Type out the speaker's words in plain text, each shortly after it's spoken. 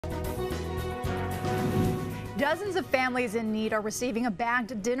Dozens of families in need are receiving a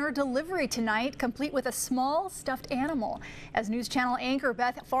bagged dinner delivery tonight, complete with a small stuffed animal. As News Channel anchor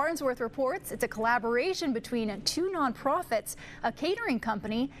Beth Farnsworth reports, it's a collaboration between two nonprofits, a catering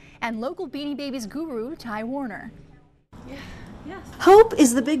company, and local Beanie Babies guru, Ty Warner. Hope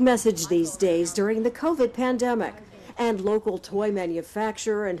is the big message these days during the COVID pandemic. And local toy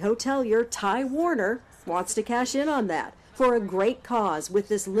manufacturer and hotelier Ty Warner wants to cash in on that for a great cause with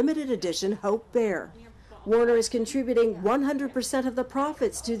this limited edition Hope Bear. Warner is contributing 100% of the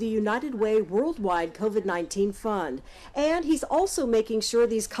profits to the United Way Worldwide COVID-19 Fund. And he's also making sure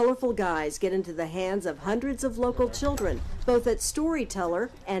these colorful guys get into the hands of hundreds of local children, both at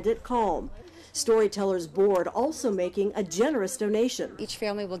Storyteller and at Calm. Storyteller's board also making a generous donation. Each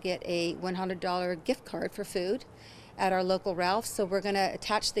family will get a $100 gift card for food at our local Ralph's. So we're going to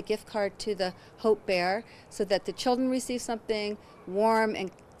attach the gift card to the Hope Bear so that the children receive something warm and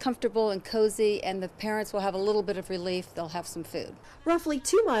comfortable and cozy, and the parents will have a little bit of relief. They'll have some food. Roughly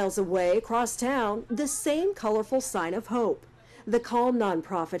 2 miles away across town, the same colorful sign of hope. The Calm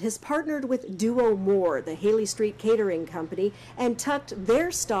nonprofit has partnered with Duo More, the Haley Street catering company, and tucked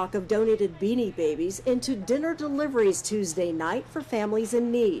their stock of donated Beanie Babies into dinner deliveries Tuesday night for families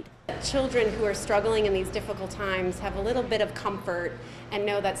in need. Children who are struggling in these difficult times have a little bit of comfort and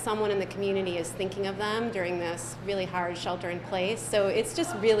know that someone in the community is thinking of them during this really hard shelter in place. So it's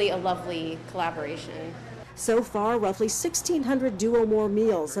just really a lovely collaboration. So far, roughly 1,600 Duo More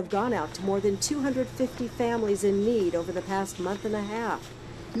meals have gone out to more than 250 families in need over the past month and a half.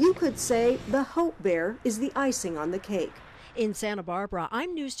 You could say the Hope Bear is the icing on the cake. In Santa Barbara,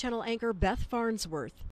 I'm News Channel anchor Beth Farnsworth.